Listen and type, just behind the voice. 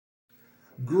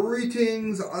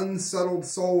Greetings, unsettled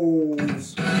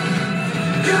souls. Sam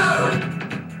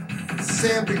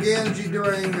Paganji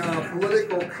doing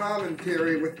political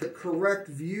commentary with the correct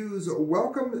views.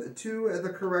 Welcome to the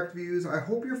correct views. I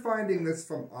hope you're finding this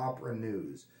from Opera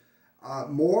News.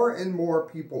 More and more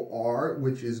people are,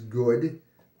 which is good.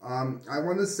 I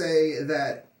want to say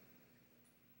that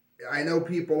I know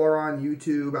people are on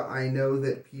YouTube. I know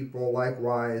that people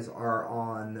likewise are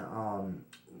on,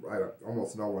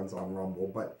 almost no one's on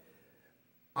Rumble, but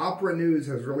Opera News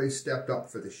has really stepped up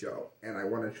for the show. And I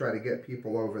want to try to get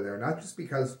people over there, not just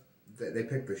because they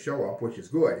picked the show up, which is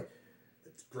good.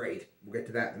 It's great. We'll get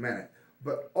to that in a minute.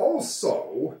 But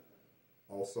also,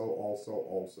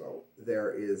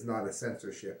 there is not a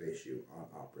censorship issue on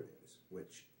Opera News,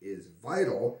 which is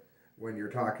vital when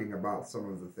you're talking about some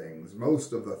of the things,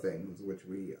 most of the things, which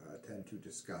we tend to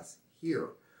discuss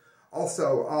here.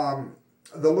 Also,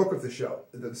 the look of the show.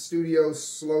 The studio's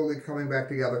slowly coming back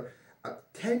together.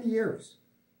 10 years.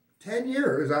 10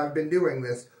 years I've been doing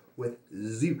this with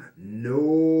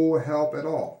no help at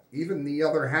all. Even the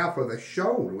other half of the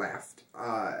show left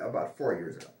about 4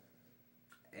 years ago.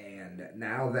 And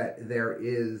now that there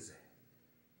is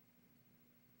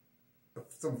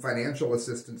some financial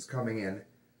assistance coming in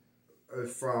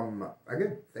from,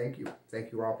 again, thank you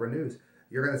Opera News.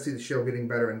 You're going to see the show getting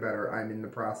better and better. I'm in the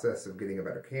process of getting a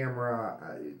better camera,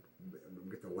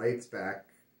 get the lights back.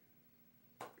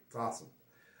 It's awesome.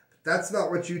 But that's not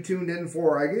what you tuned in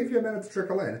for. I gave you a minute to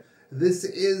trickle in. This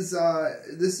is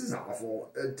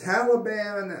awful.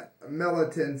 Taliban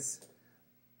militants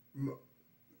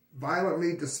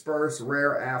violently disperse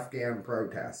rare Afghan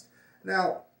protest.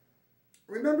 Now,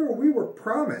 remember, we were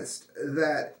promised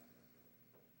that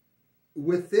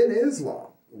within Islam,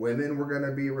 women were going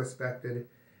to be respected,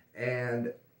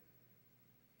 and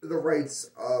the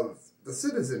rights of the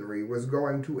citizenry was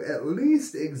going to at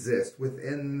least exist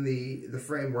within the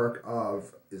framework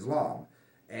of Islam.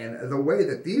 And the way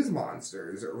that these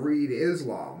monsters read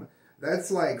Islam,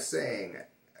 that's like saying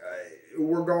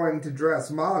we're going to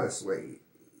dress modestly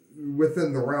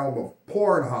within the realm of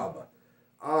Pornhub.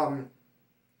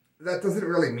 That doesn't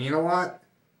really mean a lot.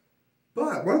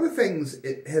 But one of the things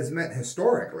it has meant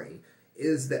historically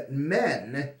is that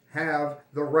men have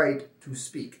the right to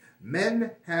speak.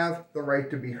 Men have the right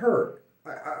to be heard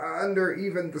under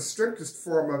even the strictest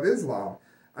form of Islam,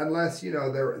 unless, you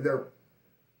know, they're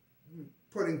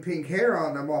putting pink hair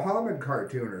on a Muhammad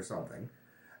cartoon or something.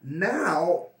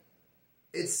 Now,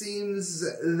 it seems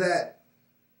that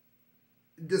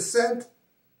dissent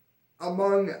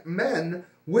among men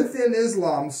within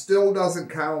Islam still doesn't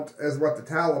count as what the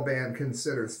Taliban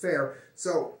considers fair.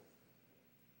 So,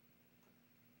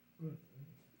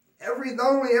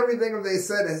 not only everything they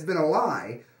said has been a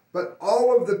lie, but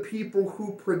all of the people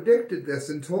who predicted this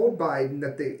and told Biden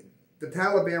that the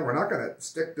Taliban were not going to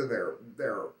stick to their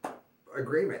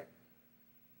agreement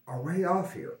are way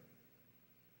off here.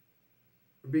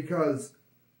 Because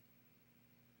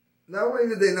not only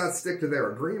did they not stick to their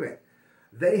agreement,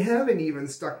 they haven't even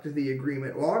stuck to the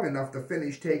agreement long enough to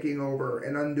finish taking over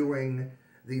and undoing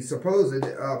the supposed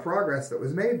progress that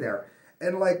was made there.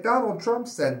 And like Donald Trump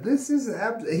said, he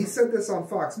said this on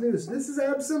Fox News, this is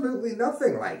absolutely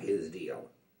nothing like his deal.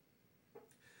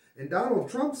 In Donald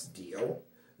Trump's deal,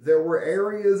 there were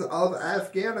areas of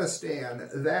Afghanistan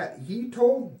that he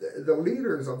told the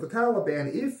leaders of the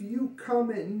Taliban, if you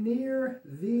come near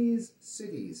these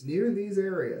cities, near these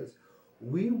areas,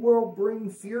 we will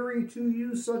bring fury to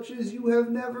you such as you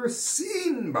have never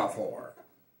seen before.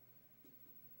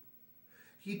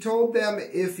 He told them,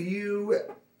 if you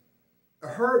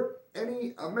hurt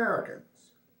any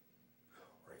Americans,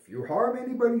 or if you harm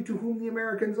anybody to whom the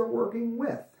Americans are working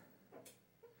with,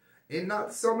 in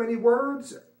not so many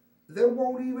words, there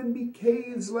won't even be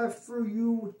caves left for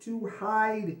you to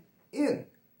hide in.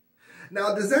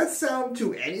 Now, does that sound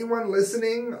to anyone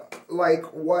listening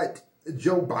like what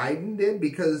Joe Biden did?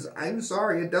 Because I'm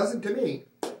sorry, it doesn't to me.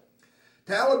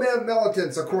 Taliban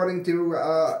militants, according to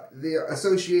the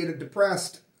Associated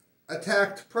Press,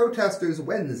 attacked protesters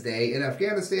Wednesday in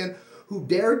Afghanistan who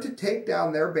dared to take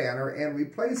down their banner and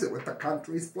replace it with the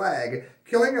country's flag,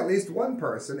 killing at least one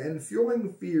person and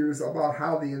fueling fears about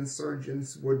how the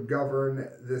insurgents would govern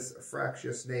this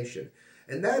fractious nation.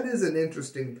 And that is an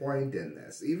interesting point in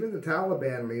this. Even the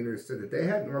Taliban leaders said that they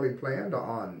hadn't really planned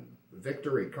on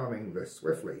victory coming this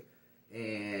swiftly.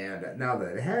 And now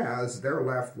that it has, they're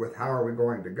left with how are we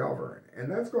going to govern?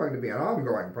 And that's going to be an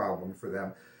ongoing problem for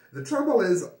them. The trouble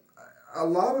is, a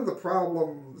lot of the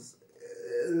problems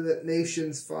that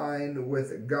nations find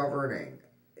with governing,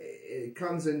 it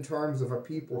comes in terms of a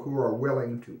people who are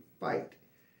willing to fight.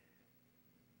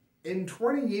 In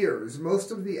 20 years,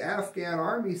 most of the Afghan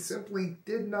army simply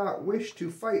did not wish to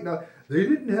fight. Now, they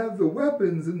didn't have the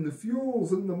weapons and the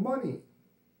fuels and the money.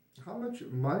 How much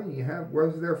money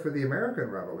was there for the American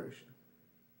Revolution?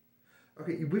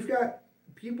 Okay, we've got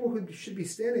people who should be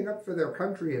standing up for their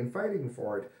country and fighting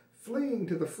for it, fleeing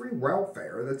to the free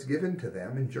welfare that's given to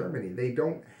them in Germany. They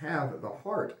don't have the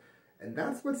heart. And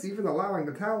that's what's even allowing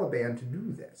the Taliban to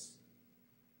do this.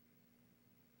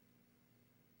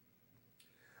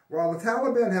 While the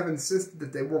Taliban have insisted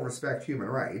that they will respect human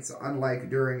rights, unlike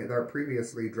during their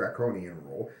previously draconian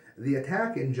rule, the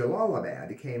attack in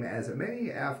Jalalabad came as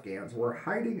many Afghans were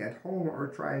hiding at home or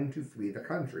trying to flee the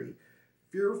country,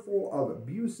 fearful of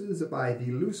abuses by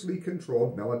the loosely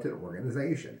controlled militant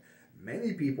organization.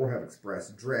 Many people have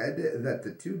expressed dread that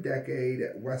the two-decade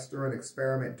Western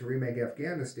experiment to remake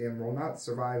Afghanistan will not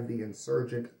survive the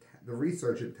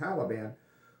resurgent Taliban,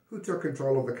 who took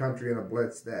control of the country in a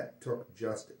blitz that took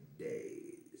just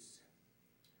days.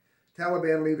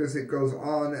 Taliban leaders, it goes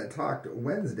on, talked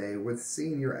Wednesday with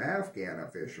senior Afghan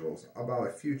officials about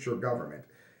a future government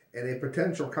and a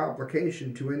potential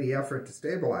complication to any effort to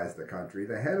stabilize the country.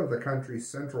 The head of the country's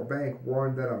central bank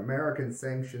warned that American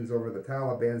sanctions over the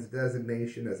Taliban's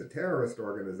designation as a terrorist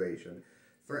organization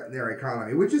threaten their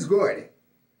economy, which is good.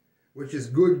 Which is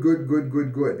good,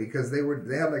 because they had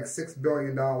like $6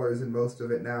 billion and most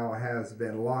of it now has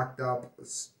been locked up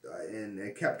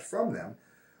and kept from them,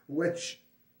 which,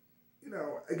 you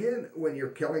know, again, when you're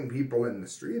killing people in the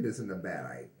street isn't a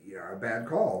bad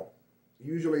call.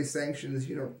 Usually sanctions,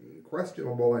 you know,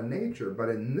 questionable in nature, but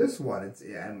in this one, it's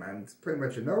pretty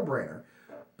much a no-brainer.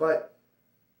 But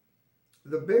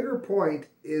the bigger point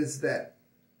is that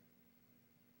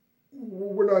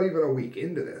we're not even a week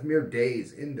into this, mere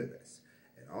days into this.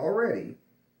 And already,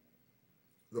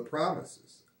 the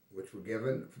promises which were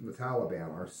given from the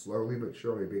Taliban are slowly but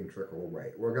surely being trickled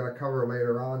away. We're going to cover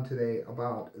later on today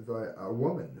about a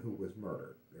woman who was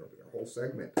murdered. There'll be a whole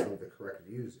segment of the Correct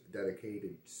Views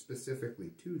dedicated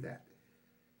specifically to that.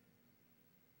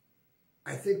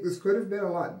 I think this could have been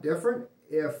a lot different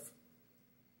if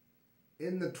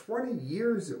in the 20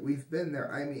 years that we've been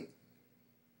there, I mean,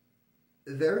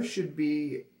 there should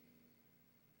be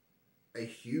a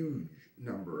huge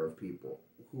number of people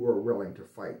who are willing to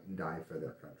fight and die for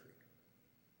their country.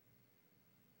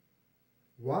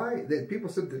 Why? People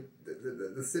said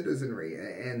that the citizenry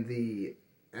and the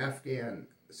Afghan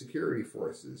security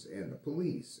forces and the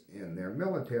police and their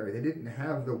military, they didn't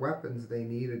have the weapons they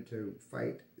needed to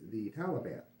fight the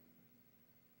Taliban.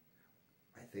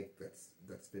 I think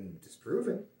that's been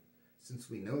disproven, since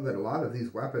we know that a lot of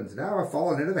these weapons now have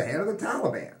fallen into the hand of the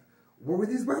Taliban. What were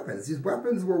these weapons? These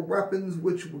weapons were weapons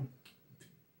which were,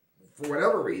 for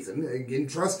whatever reason,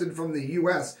 entrusted from the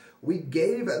U.S. We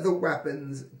gave the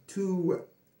weapons to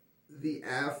the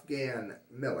Afghan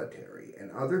military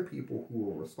and other people who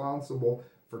were responsible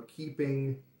for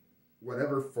keeping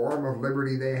whatever form of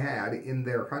liberty they had in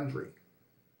their country.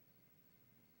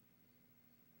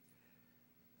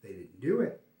 They didn't do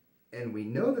it. And we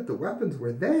know that the weapons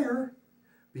were there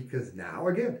because now,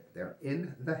 again, they're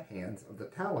in the hands of the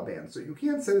Taliban. So you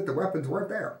can't say that the weapons weren't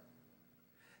there.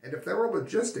 And if there were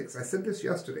logistics, I said this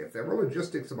yesterday, if there were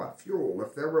logistics about fuel,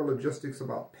 if there were logistics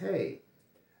about pay,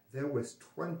 there was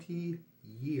 20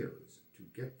 years to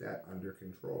get that under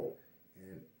control.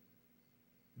 And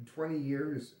 20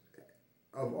 years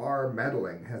of our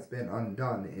meddling has been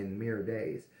undone in mere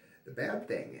days. The bad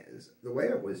thing is, the way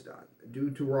it was done, due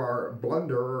to our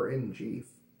blunderer-in-chief,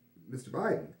 Mr.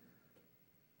 Biden,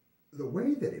 the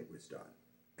way that it was done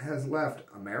has left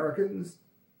Americans,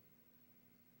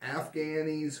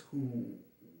 Afghanis who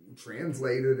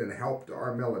translated and helped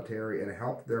our military and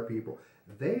helped their people,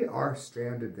 they are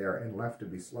stranded there and left to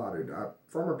be slaughtered.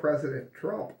 Former President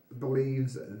Trump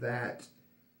believes that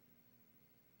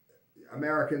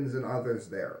Americans and others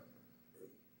there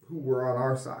who were on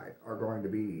our side are going to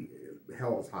be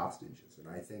held as hostages. And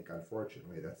I think,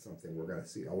 unfortunately, that's something we're going to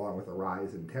see, along with a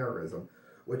rise in terrorism,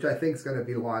 which I think is going to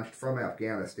be launched from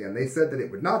Afghanistan. They said that it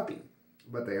would not be,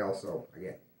 but they also,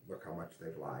 again, look how much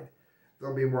they've lied.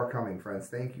 There'll be more coming, friends.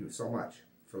 Thank you so much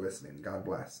for listening. God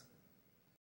bless.